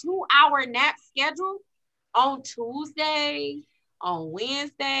have a 2-hour nap schedule on Tuesdays, on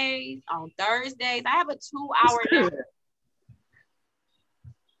Wednesdays, on Thursdays. I have a 2-hour nap.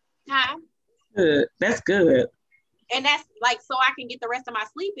 Huh? Good. That's good. And that's like, so I can get the rest of my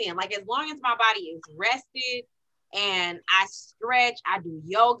sleep in. Like, as long as my body is rested and I stretch, I do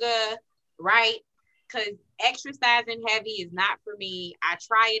yoga, right? Because exercising heavy is not for me. I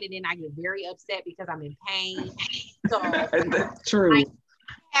try it and then I get very upset because I'm in pain. So that's true.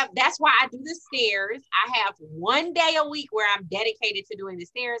 That's why I do the stairs. I have 1 day a week where I'm dedicated to doing the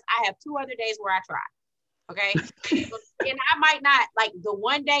stairs. I have 2 other days where I try. Okay. And I might not, like, the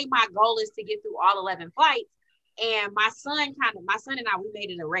one day my goal is to get through all 11 flights. And my son and I, we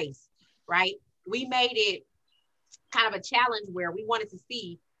made it a race, right? We made it kind of a challenge where we wanted to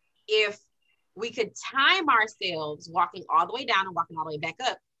see if we could time ourselves walking all the way down and walking all the way back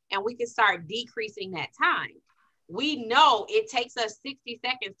up, and we could start decreasing that time. We know it takes us 60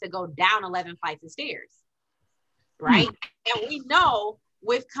 seconds to go down 11 flights of stairs, right? And we know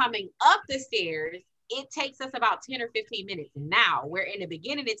with coming up the stairs, it takes us about 10 or 15 minutes now, where in the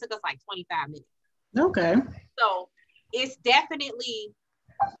beginning, it took us like 25 minutes. Okay. So it's definitely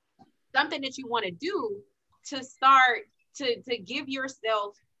something that you want to do to start to give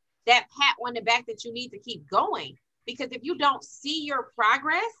yourself that pat on the back that you need to keep going. Because if you don't see your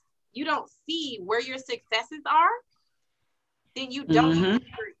progress, you don't see where your successes are, then you don't know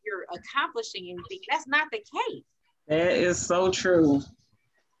you're accomplishing anything. That's not the case. That is so true.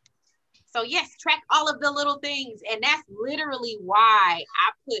 So yes, track all of the little things. And that's literally why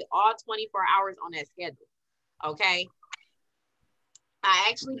I put all 24 hours on that schedule. Okay. I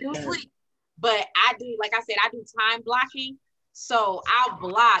actually do sleep, but I do, like I said, I do time blocking. So I'll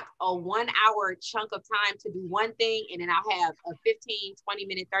block a 1 hour chunk of time to do one thing. And then I'll have a 15, 20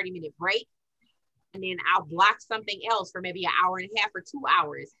 minute, 30 minute break. And then I'll block something else for maybe an hour and a half or 2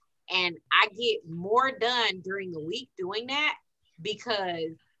 hours. And I get more done during the week doing that,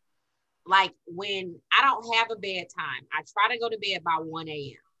 because like when I don't have a bedtime, I try to go to bed by 1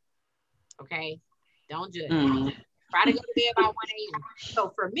 a.m. Okay. Don't judge. Try to go to bed by 1 a.m.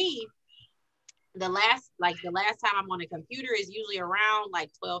 So for me, the last time I'm on a computer is usually around like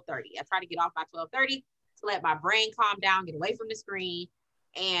 12:30. I try to get off by 12:30 to let my brain calm down, get away from the screen.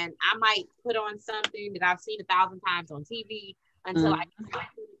 And I might put on something that I've seen 1,000 times on TV until I get to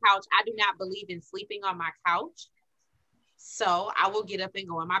the couch. I do not believe in sleeping on my couch. So I will get up and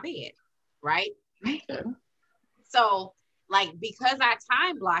go in my bed, right? So like, because I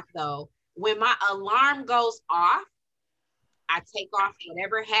time block though, when my alarm goes off, I take off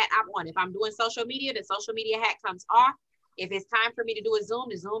whatever hat I want. If I'm doing social media, the social media hat comes off. If it's time for me to do a Zoom,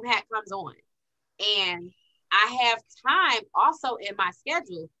 the Zoom hat comes on. And I have time also in my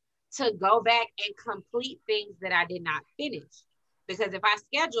schedule to go back and complete things that I did not finish. Because if I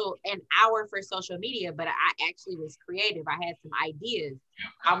schedule an hour for social media, but I actually was creative, I had some ideas,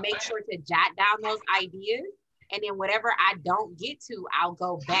 I'll make sure to jot down those ideas. And then whatever I don't get to, I'll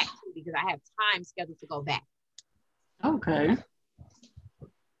go back to, because I have time scheduled to go back. Okay.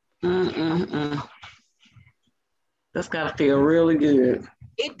 That's gotta feel really good.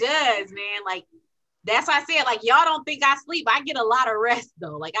 It does, man. Like, that's why I said, like, y'all don't think I sleep. I get a lot of rest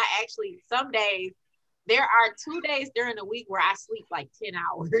though. Like, I actually, some days, there are 2 days during the week where I sleep like 10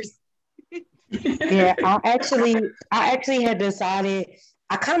 hours. Yeah, I actually had decided,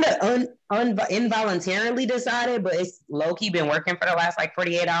 I kind of involuntarily decided, but it's low-key been working for the last like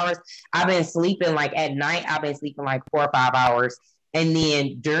 48 hours. I've been sleeping like at night, I've been sleeping like 4 or 5 hours. And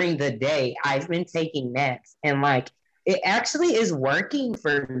then during the day, I've been taking naps, and like, it actually is working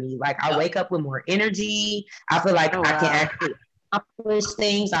for me. Like, I wake up with more energy. I feel like I can actually accomplish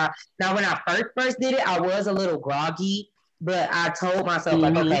things. Now, when I first did it, I was a little groggy, but I told myself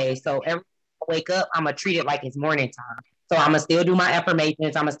like, okay, so every time I wake up, I'm gonna treat it like it's morning time. So I'm gonna still do my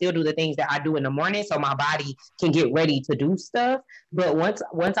affirmations. I'm gonna still do the things that I do in the morning, so my body can get ready to do stuff. But once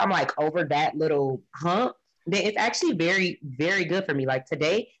I'm like over that little hump, then it's actually very, very good for me. Like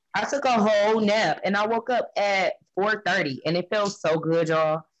today, I took a whole nap and I woke up at 4:30, and it felt so good,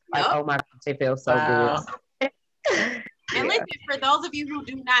 y'all. Like, oh my gosh, it feels so good. And listen, for those of you who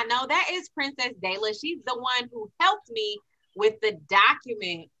do not know, that is Princess Dayla. She's the one who helped me with the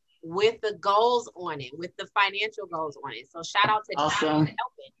document with the goals on it, with the financial goals on it. So shout out to Dayla for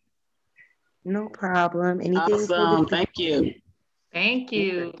helping. No problem. Anything. Awesome. Thank you. Thank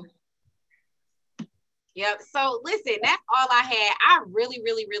you. Yep. So listen, that's all I had. I really,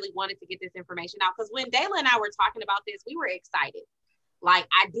 really, really wanted to get this information out because when Dayla and I were talking about this, we were excited. Like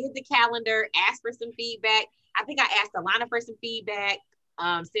I did the calendar, asked for some feedback. I think I asked Alana for some feedback,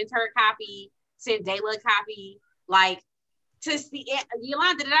 sent her a copy, sent Dayla a copy. Like to see it.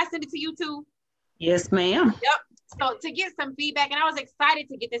 Yolanda, did I send it to you too? Yes, ma'am. Yep. So to get some feedback, and I was excited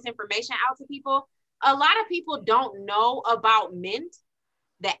to get this information out to people. A lot of people don't know about Mint,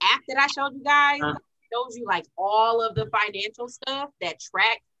 the app that I showed you guys. Shows you like all of the financial stuff that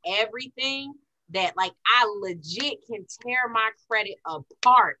tracks everything that like I legit can tear my credit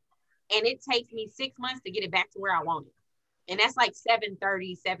apart. And it takes me 6 months to get it back to where I want it. And that's like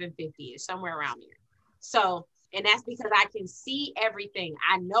 730, 750 ish, somewhere around there. So, and that's because I can see everything.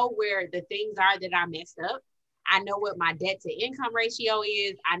 I know where the things are that I messed up. I know what my debt to income ratio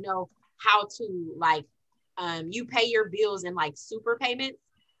is. I know how to like, you pay your bills in like super payments.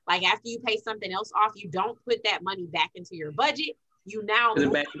 Like after you pay something else off, you don't put that money back into your budget. You now put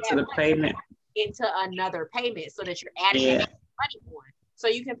it back into the payment, into another payment so that you're adding that money more. So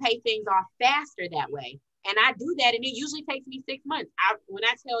you can pay things off faster that way. And I do that, and it usually takes me 6 months. When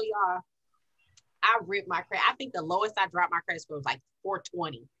I tell y'all, I ripped my credit. I think the lowest I dropped my credit score was like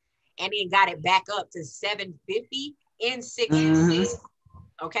 420, and then got it back up to 750 in 6 months.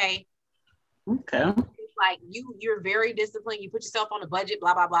 Okay. It's like you're very disciplined. You put yourself on a budget,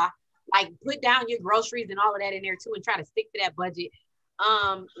 blah, blah, blah. Like put down your groceries and all of that in there too and try to stick to that budget.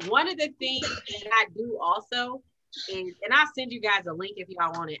 One of the things that I do also is, and I'll send you guys a link if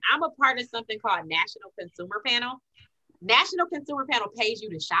y'all want it. I'm a part of something called National Consumer Panel. National Consumer Panel pays you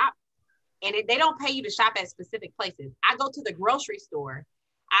to shop, and they don't pay you to shop at specific places. I go to the grocery store.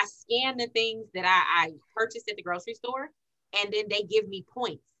 I scan the things that I purchased at the grocery store, and then they give me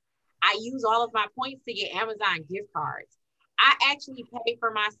points. I use all of my points to get Amazon gift cards. I actually paid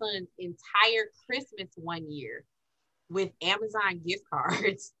for my son's entire Christmas one year with Amazon gift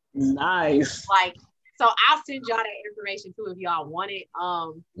cards. Nice. Like, so I'll send y'all that information too if y'all want it.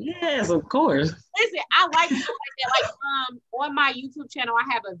 Yes, of course. Listen, I like stuff like that. Like, on my YouTube channel,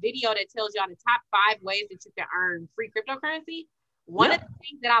 I have a video that tells y'all the top 5 ways that you can earn free cryptocurrency. One of the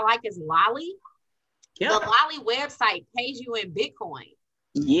things that I like is Lolly. The Lolly website pays you in Bitcoin.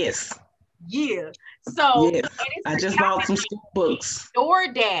 Yes. Yeah. So I just bought some books.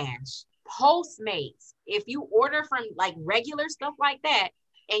 DoorDash, Postmates. If you order from like regular stuff like that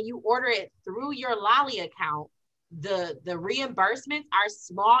and you order it through your Lolly account, the reimbursements are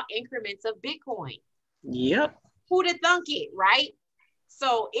small increments of Bitcoin. Yep. Who'd have thunk it, right?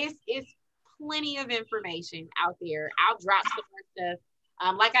 So it's plenty of information out there. I'll drop some more stuff.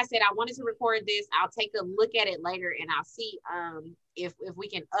 Like I said, I wanted to record this. I'll take a look at it later and I'll see if we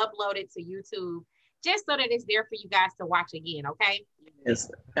can upload it to YouTube just so that it's there for you guys to watch again, okay? Yes,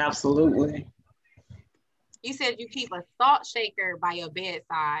 absolutely. You said you keep a salt shaker by your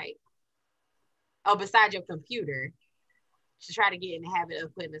bedside, beside your computer, to try to get in the habit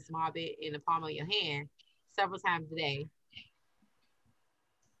of putting a small bit in the palm of your hand several times a day.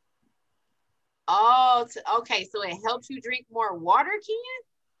 Oh, okay. So it helps you drink more water, Ken?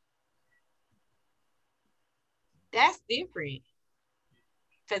 That's different.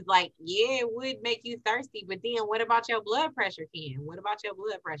 Because, like, yeah, it would make you thirsty. But then what about your blood pressure, Ken? What about your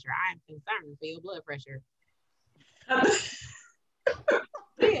blood pressure? I am concerned for your blood pressure.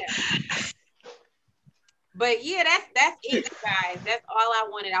 Yeah. But, yeah, that's it, guys. That's all I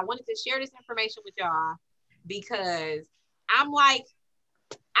wanted. I wanted to share this information with y'all because I'm like,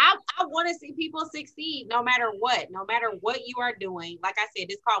 I want to see people succeed no matter what you are doing. Like I said,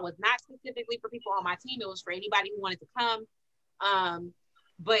 this call was not specifically for people on my team. It was for anybody who wanted to come.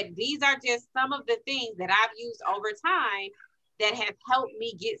 But these are just some of the things that I've used over time that have helped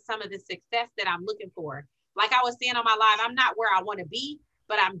me get some of the success that I'm looking for. Like I was saying on my live, I'm not where I want to be,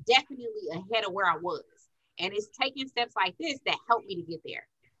 but I'm definitely ahead of where I was. And it's taking steps like this that help me to get there.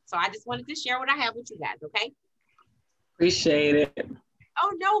 So I just wanted to share what I have with you guys, okay? Appreciate it.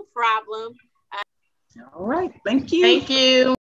 Oh, no problem. All right. Thank you. Thank you.